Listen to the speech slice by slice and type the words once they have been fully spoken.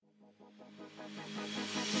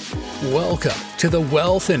Welcome to the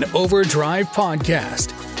Wealth in Overdrive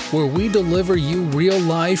podcast, where we deliver you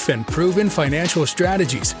real-life and proven financial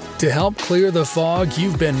strategies to help clear the fog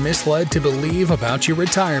you've been misled to believe about your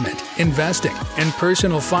retirement, investing, and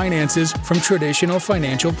personal finances from traditional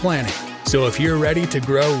financial planning. So if you're ready to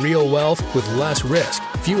grow real wealth with less risk,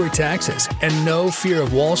 fewer taxes, and no fear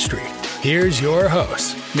of Wall Street, here's your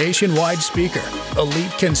host, nationwide speaker,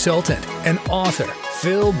 elite consultant, and author,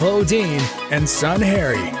 Phil Bodine, and son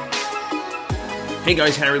Harry. Hey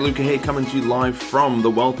guys, Harry Luca here, coming to you live from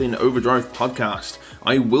the Wealth in Overdrive podcast.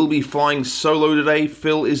 I will be flying solo today.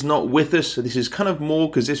 Phil is not with us, so this is kind of more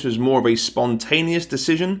because this was more of a spontaneous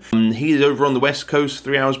decision. He is over on the West Coast,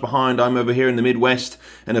 3 hours behind. I'm over here in the Midwest,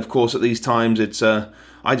 and of course at these times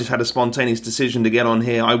I just had a spontaneous decision to get on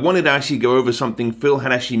here. I wanted to actually go over something Phil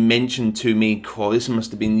had actually mentioned to me. This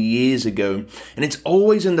must have been years ago. And it's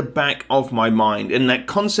always in the back of my mind. And that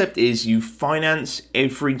concept is you finance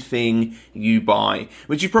everything you buy,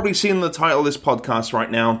 which you've probably seen in the title of this podcast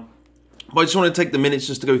right now. But I just want to take the minutes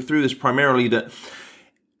just to go through this primarily that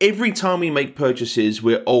every time we make purchases,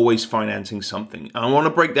 we're always financing something. And I want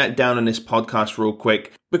to break that down in this podcast real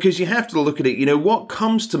quick because you have to look at it. What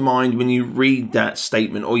comes to mind when you read that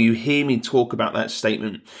statement or you hear me talk about that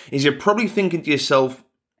statement is you're probably thinking to yourself,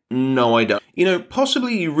 no, I don't.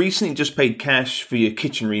 Possibly you recently just paid cash for your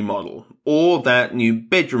kitchen remodel or that new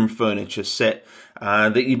bedroom furniture set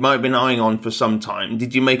that you might have been eyeing on for some time.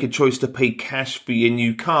 Did you make a choice to pay cash for your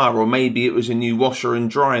new car, or maybe it was a new washer and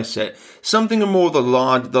dryer set? Something more the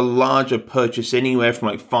larger purchase, anywhere from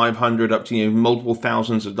like $500 up to multiple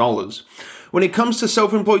thousands of dollars. When it comes to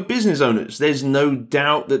self-employed business owners, there's no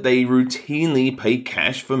doubt that they routinely pay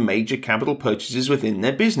cash for major capital purchases within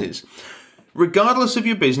their business. Regardless of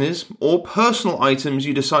your business or personal items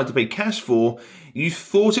you decide to pay cash for, you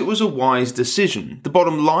thought it was a wise decision. The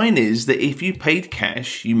bottom line is that if you paid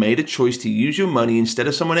cash, you made a choice to use your money instead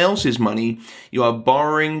of someone else's money. You are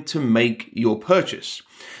borrowing to make your purchase.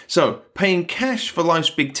 So, paying cash for life's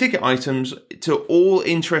big ticket items to all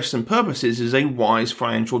interests and purposes is a wise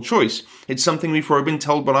financial choice. It's something we've probably been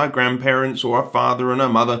told by our grandparents or our father and our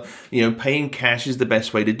mother, paying cash is the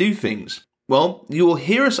best way to do things. Well, you will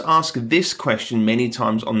hear us ask this question many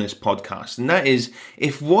times on this podcast, and that is,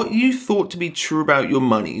 if what you thought to be true about your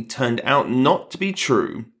money turned out not to be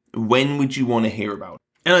true, when would you want to hear about it?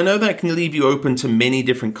 And I know that can leave you open to many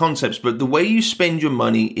different concepts, but the way you spend your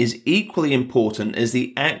money is equally important as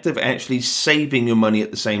the act of actually saving your money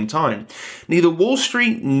at the same time. Neither Wall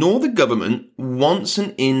Street nor the government wants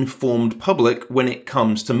an informed public when it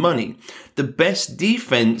comes to money. The best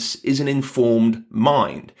defense is an informed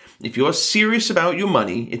mind. If you are serious about your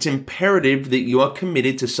money, it's imperative that you are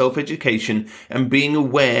committed to self-education and being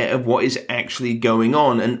aware of what is actually going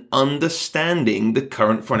on and understanding the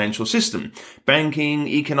current financial system. Banking,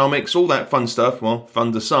 economics, all that fun stuff, well,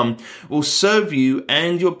 fun to some, will serve you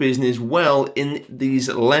and your business well in these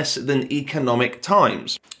less than economic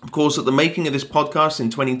times. Of course, at the making of this podcast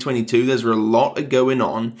in 2022, there's a lot going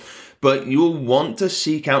on, but you'll want to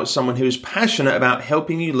seek out someone who is passionate about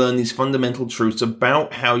helping you learn these fundamental truths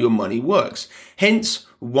about how your money works. Hence,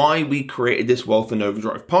 why we created this Wealth in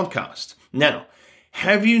Overdrive podcast. Now,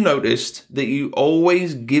 have you noticed that you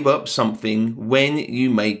always give up something when you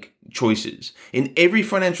make choices? In every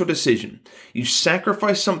financial decision, you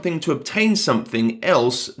sacrifice something to obtain something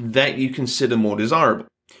else that you consider more desirable.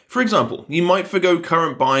 For example, you might forgo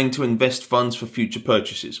current buying to invest funds for future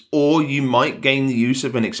purchases, or you might gain the use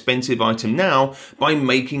of an expensive item now by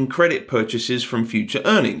making credit purchases from future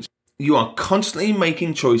earnings. You are constantly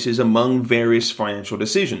making choices among various financial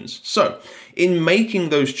decisions. So, in making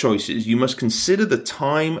those choices, you must consider the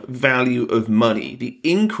time value of money, the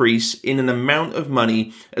increase in an amount of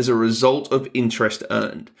money as a result of interest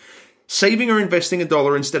earned. Saving or investing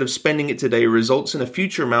 $1 instead of spending it today results in a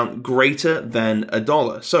future amount greater than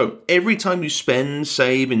 $1. So every time you spend,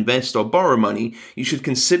 save, invest, or borrow money, you should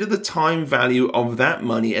consider the time value of that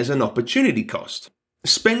money as an opportunity cost.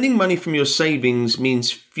 Spending money from your savings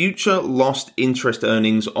means future lost interest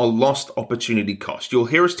earnings or lost opportunity cost. You'll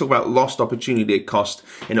hear us talk about lost opportunity cost,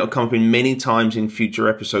 and it'll come up in many times in future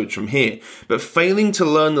episodes from here. But failing to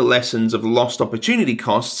learn the lessons of lost opportunity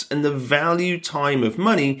costs and the value time of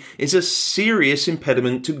money is a serious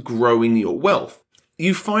impediment to growing your wealth.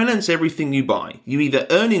 You finance everything you buy. You either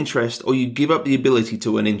earn interest or you give up the ability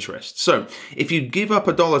to earn interest. So if you give up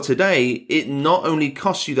 $1 today, it not only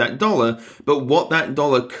costs you that dollar, but what that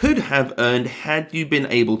dollar could have earned had you been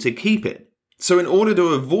able to keep it. So in order to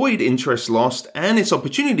avoid interest lost and its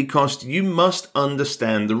opportunity cost, you must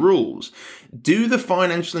understand the rules. Do the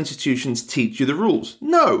financial institutions teach you the rules?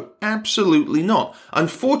 No, absolutely not.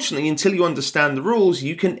 Unfortunately, until you understand the rules,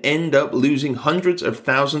 you can end up losing hundreds of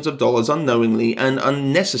thousands of dollars unknowingly and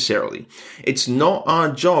unnecessarily. It's not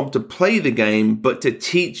our job to play the game, but to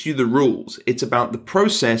teach you the rules. It's about the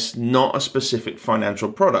process, not a specific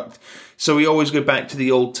financial product. So we always go back to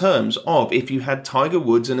the old terms of if you had Tiger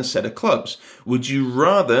Woods and a set of clubs. Would you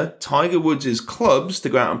rather Tiger Woods' clubs to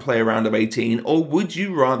go out and play a round of 18, or would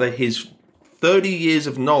you rather his 30 years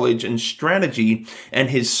of knowledge and strategy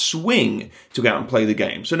and his swing to go out and play the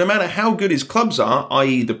game? So no matter how good his clubs are,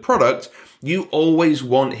 i.e. the product, you always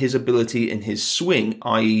want his ability and his swing,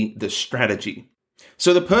 i.e. the strategy.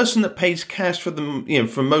 So the person that pays cash for them,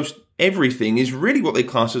 for most everything is really what they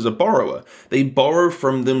class as a borrower. They borrow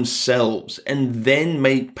from themselves and then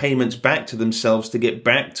make payments back to themselves to get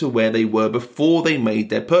back to where they were before they made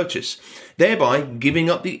their purchase, thereby giving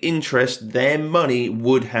up the interest their money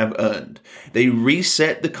would have earned. They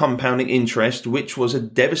reset the compounding interest, which was a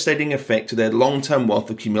devastating effect to their long-term wealth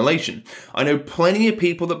accumulation. I know plenty of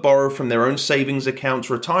people that borrow from their own savings accounts,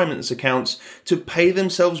 retirement accounts to pay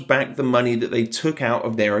themselves back the money that they took out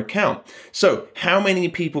of their account. So how many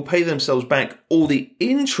people pay themselves back all the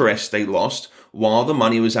interest they lost while the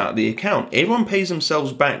money was out of the account? Everyone pays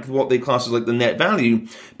themselves back what they class as like the net value,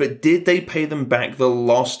 but did they pay them back the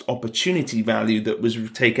lost opportunity value that was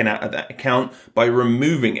taken out of that account by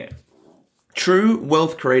removing it? True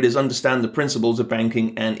wealth creators understand the principles of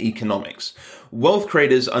banking and economics. Wealth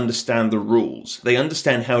creators understand the rules. They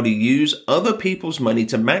understand how to use other people's money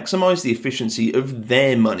to maximize the efficiency of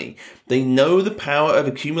their money. They know the power of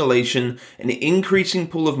accumulation, an increasing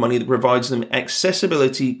pool of money that provides them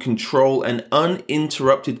accessibility, control, and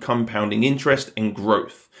uninterrupted compounding interest and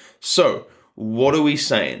growth. So, what are we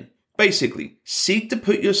saying? Basically, seek to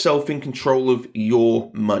put yourself in control of your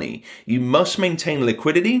money. You must maintain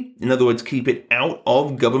liquidity. In other words, keep it out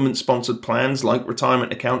of government-sponsored plans like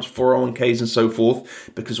retirement accounts, 401ks, and so forth,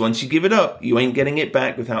 because once you give it up, you ain't getting it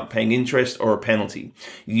back without paying interest or a penalty.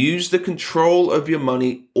 Use the control of your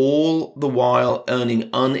money all the while earning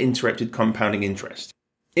uninterrupted compounding interest.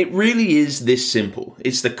 It really is this simple.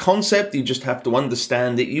 It's the concept you just have to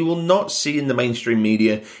understand that you will not see in the mainstream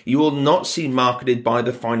media, you will not see marketed by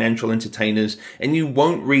the financial entertainers, and you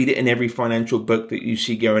won't read it in every financial book that you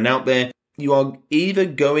see going out there. You are either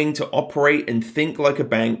going to operate and think like a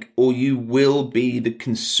bank, or you will be the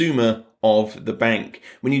consumer of the bank.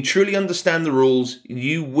 When you truly understand the rules,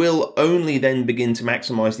 you will only then begin to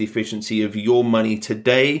maximize the efficiency of your money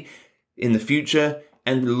today, in the future,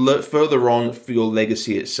 and further on for your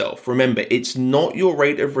legacy itself. Remember, it's not your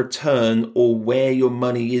rate of return or where your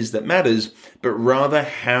money is that matters, but rather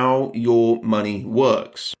how your money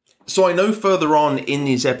works. So I know further on in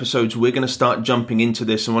these episodes, we're going to start jumping into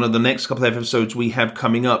this. And one of the next couple of episodes we have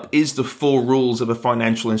coming up is the 4 rules of a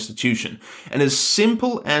financial institution. And as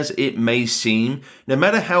simple as it may seem, no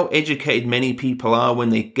matter how educated many people are when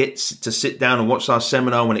they get to sit down and watch our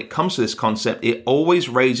seminar, when it comes to this concept, it always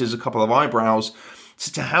raises a couple of eyebrows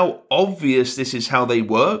to how obvious this is how they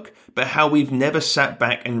work, but how we've never sat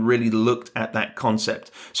back and really looked at that concept.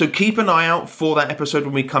 So keep an eye out for that episode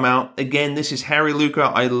when we come out. Again, this is Harry Luca.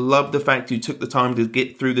 I love the fact you took the time to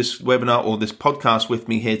get through this webinar or this podcast with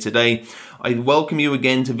me here today. I welcome you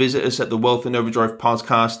again to visit us at the Wealth in Overdrive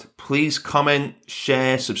podcast. Please comment,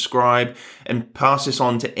 share, subscribe, and pass this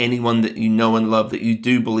on to anyone that you know and love that you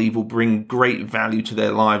do believe will bring great value to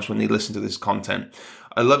their lives when they listen to this content.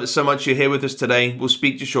 I love it so much you're here with us today. We'll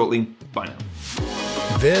speak to you shortly. Bye now.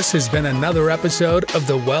 This has been another episode of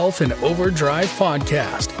the Wealth in Overdrive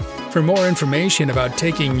podcast. For more information about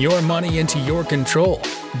taking your money into your control,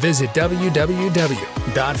 visit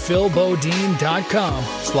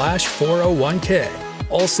www.philbodine.com/401k.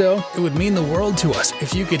 Also, it would mean the world to us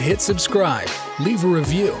if you could hit subscribe, leave a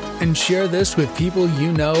review, and share this with people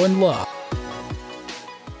you know and love.